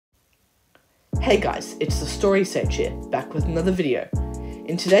Hey guys, it's the Story Sage here, back with another video.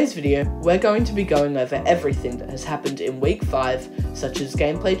 In today's video, we're going to be going over everything that has happened in Week 5, such as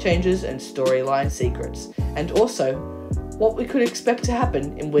gameplay changes and storyline secrets, and also what we could expect to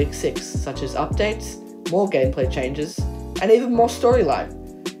happen in Week 6, such as updates, more gameplay changes, and even more storyline.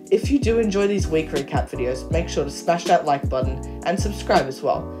 If you do enjoy these week recap videos, make sure to smash that like button and subscribe as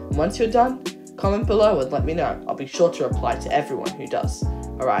well. And once you're done, comment below and let me know. I'll be sure to reply to everyone who does.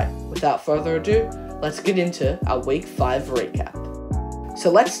 Alright, without further ado, let's get into our Week 5 recap. So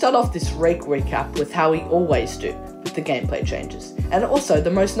let's start off this week recap with how we always do, with the gameplay changes. And also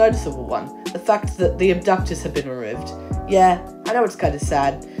the most noticeable one, the fact that the abductors have been removed. Yeah, I know it's kind of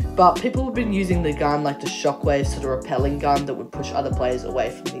sad, but people have been using the gun like the shockwave sort of repelling gun that would push other players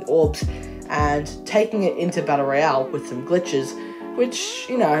away from the orbs, and taking it into Battle Royale with some glitches, which,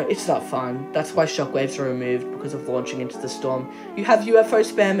 you know, it's not fun. That's why shockwaves are removed, because of launching into the storm. You have UFO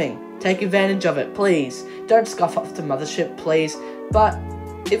spamming. Take advantage of it, please. Don't scuff off the mothership, please. But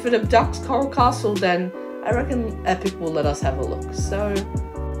if it abducts Coral Castle, then I reckon Epic will let us have a look. So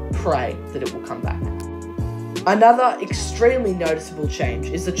pray that it will come back. Another extremely noticeable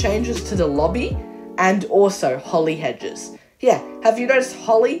change is the changes to the lobby and also Holly hedges. Yeah, have you noticed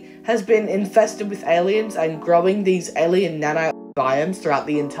Holly has been infested with aliens and growing these alien nano biomes throughout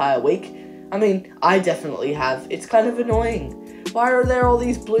the entire week? I mean, I definitely have. It's kind of annoying. Why are there all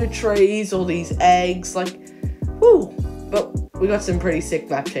these blue trees, all these eggs, like, whoo. But we got some pretty sick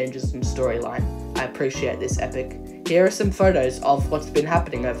map changes and storyline. I appreciate this, Epic. Here are some photos of what's been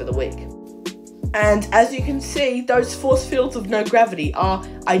happening over the week. And as you can see, those force fields of no gravity are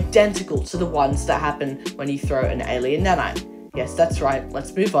identical to the ones that happen when you throw an alien nanite. Yes, that's right,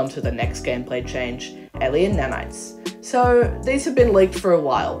 let's move on to the next gameplay change, alien nanites. So, these have been leaked for a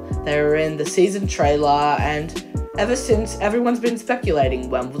while. They were in the season trailer, and ever since, everyone's been speculating,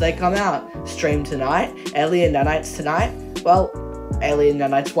 when will they come out? Stream tonight? Alien nanites tonight? Well, alien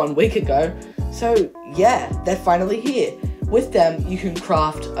nanites 1 week ago, so yeah, they're finally here. With them, you can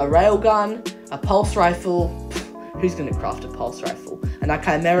craft a railgun, a pulse rifle. Who's gonna craft a pulse rifle? And a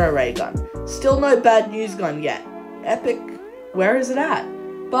chimera ray gun. Still no bad news gun yet. Epic, where is it at?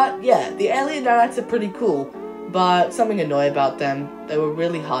 But yeah, the alien nanites are pretty cool, but something annoying about them, they were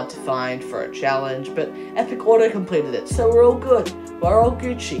really hard to find for a challenge, but Epic auto-completed it, so we're all good. We're all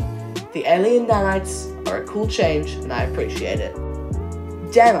Gucci. The alien nanites are a cool change, and I appreciate it.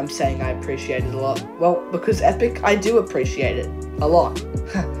 Damn, I'm saying I appreciate it a lot. Well, because Epic, I do appreciate it. A lot.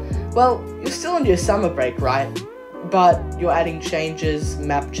 Well, you're still on your summer break, right? But you're adding changes,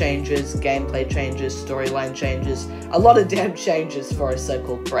 map changes, gameplay changes, storyline changes, a lot of damn changes for a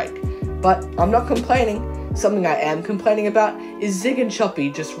so-called break. But I'm not complaining. Something I am complaining about is Zig and Choppy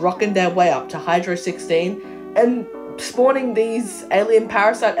just rocking their way up to Hydro 16 and spawning these alien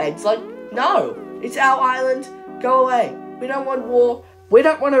parasite eggs. Like, no, it's our island, go away. We don't want war. We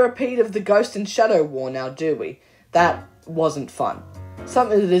don't want a repeat of the Ghost and Shadow War now, do we? That wasn't fun.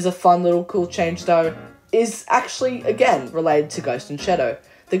 Something that is a fun little cool change though is actually, again, related to Ghost and Shadow.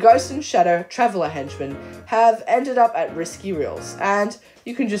 The Ghost and Shadow Traveler henchmen have ended up at Risky Reels, and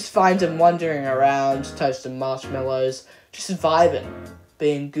you can just find them wandering around, toasting marshmallows, just vibing,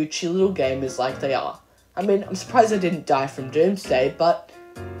 being Gucci little gamers like they are. I mean, I'm surprised they didn't die from Doomsday, but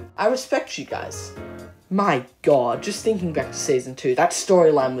I respect you guys. My god, just thinking back to Season 2, that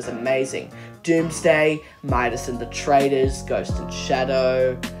storyline was amazing. Doomsday, Midas and the Traitors, Ghost and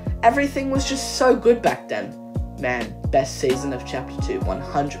Shadow, everything was just so good back then. Man, best season of Chapter 2,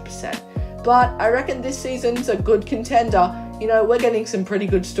 100%. But I reckon this season's a good contender. You know, we're getting some pretty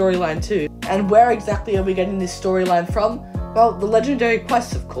good storyline too. And where exactly are we getting this storyline from? Well, the legendary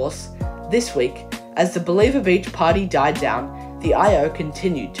quests, of course. This week, as the Believer Beach party died down, the IO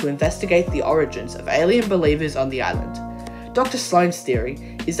continued to investigate the origins of alien believers on the island. Dr. Sloan's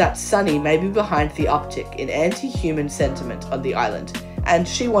theory is that Sunny may be behind the uptick in anti-human sentiment on the island, and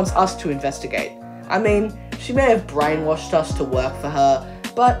she wants us to investigate. I mean, she may have brainwashed us to work for her,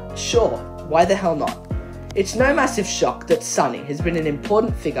 but sure, why the hell not? It's no massive shock that Sunny has been an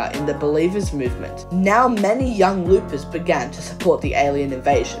important figure in the Believers movement. Now many young loopers began to support the alien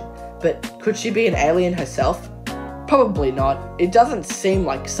invasion, but could she be an alien herself? Probably not. It doesn't seem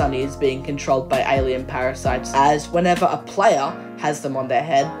like Sunny is being controlled by alien parasites, as whenever a player has them on their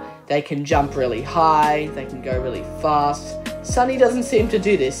head, they can jump really high, they can go really fast. Sunny doesn't seem to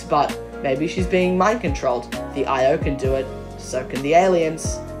do this, but maybe she's being mind controlled. The IO can do it, so can the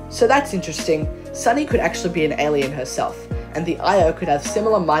aliens. So that's interesting. Sunny could actually be an alien herself, and the IO could have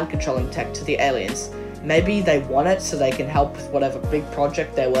similar mind controlling tech to the aliens. Maybe they want it so they can help with whatever big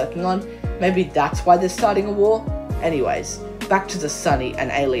project they're working on. Maybe that's why they're starting a war. Anyways, back to the Sunny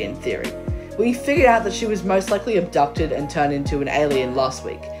and alien theory. We figured out that she was most likely abducted and turned into an alien last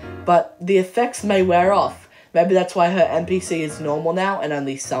week, but the effects may wear off. Maybe that's why her NPC is normal now and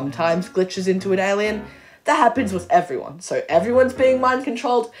only sometimes glitches into an alien. That happens with everyone, so everyone's being mind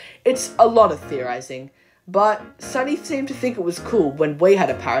controlled. It's a lot of theorizing, but Sunny seemed to think it was cool when we had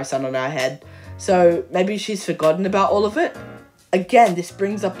a parasite on our head, so maybe she's forgotten about all of it? Again, this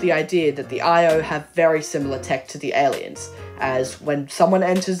brings up the idea that the IO have very similar tech to the aliens, as when someone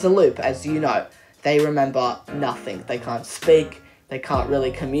enters the loop, as you know, they remember nothing. They can't speak, they can't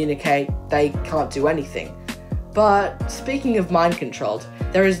really communicate, they can't do anything. But speaking of mind controlled,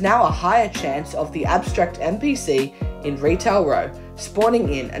 there is now a higher chance of the abstract NPC in Retail Row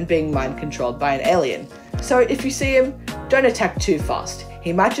spawning in and being mind controlled by an alien. So if you see him, don't attack too fast.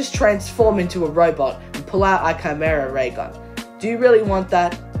 He might just transform into a robot and pull out a Chimera ray gun. Do you really want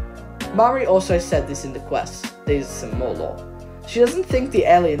that? Mari also said this in the quest. There's some more lore. She doesn't think the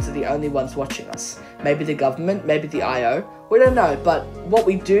aliens are the only ones watching us. Maybe the government, maybe the IO. We don't know, but what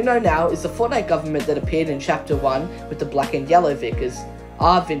we do know now is the Fortnite government that appeared in Chapter 1 with the black and yellow Vickers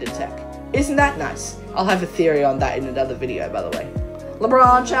are Vindertech. Isn't that nice? I'll have a theory on that in another video, by the way.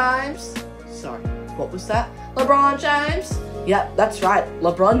 LeBron James? Sorry, what was that? LeBron James? Yeah, that's right.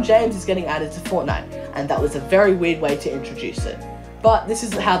 LeBron James is getting added to Fortnite, and that was a very weird way to introduce it. But this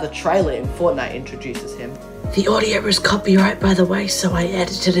is how the trailer in Fortnite introduces him. The audio is copyright, by the way, so I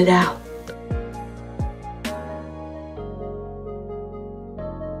edited it out.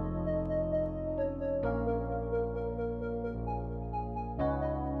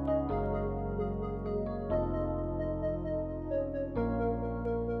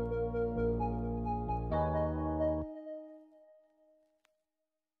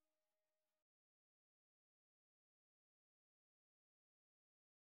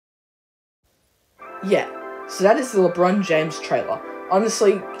 Yeah, so that is the LeBron James trailer.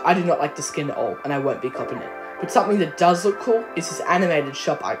 Honestly, I do not like the skin at all, and I won't be copying it. But something that does look cool is his animated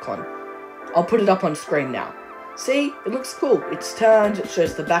shop icon. I'll put it up on screen now. See? It looks cool. It's turned, it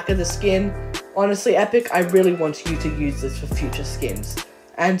shows the back of the skin. Honestly, Epic, I really want you to use this for future skins.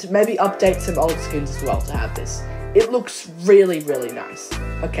 And maybe update some old skins as well to have this. It looks really, really nice.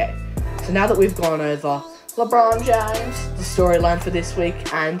 Okay, so now that we've gone over LeBron James, the storyline for this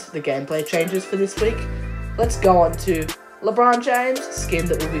week, and the gameplay changes for this week, let's go on to LeBron James, skin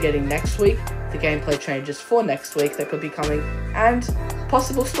that we'll be getting next week, the gameplay changes for next week that could be coming, and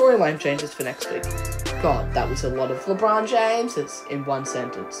possible storyline changes for next week. God, that was a lot of LeBron Jameses in one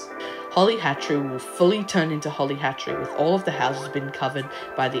sentence. Holly Hatchery will fully turn into Holly Hatchery with all of the houses being covered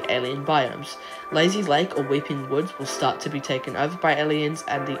by the alien biomes. Lazy Lake or Weeping Woods will start to be taken over by aliens,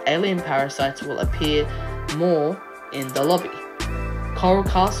 and the alien parasites will appear more in the lobby. Coral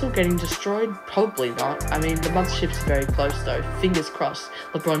Castle getting destroyed? Probably not. I mean, the mothership's very close though. Fingers crossed.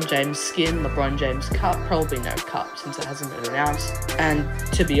 LeBron James skin, LeBron James cup, probably no cup since it hasn't been announced. And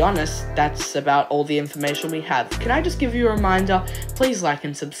to be honest, that's about all the information we have. Can I just give you a reminder? Please like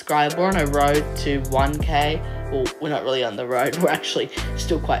and subscribe. We're on a road to 1k. Well, we're not really on the road. We're actually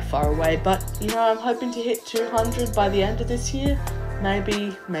still quite far away. But, you know, I'm hoping to hit 200 by the end of this year.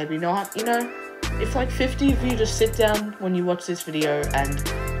 Maybe, maybe not, you know. If like 50 of you just sit down when you watch this video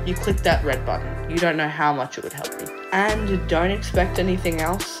and you click that red button, you don't know how much it would help me. And don't expect anything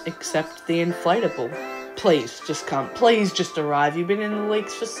else except the inflatable. Please, just come. Please just arrive. You've been in the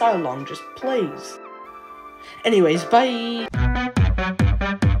leaks for so long, just please. Anyways, bye!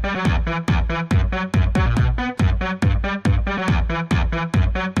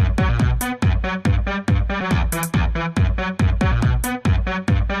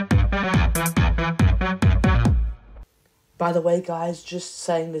 By the way, guys, just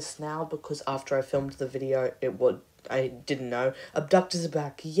saying this now because after I filmed the video, I didn't know. Abductors are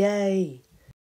back. Yay!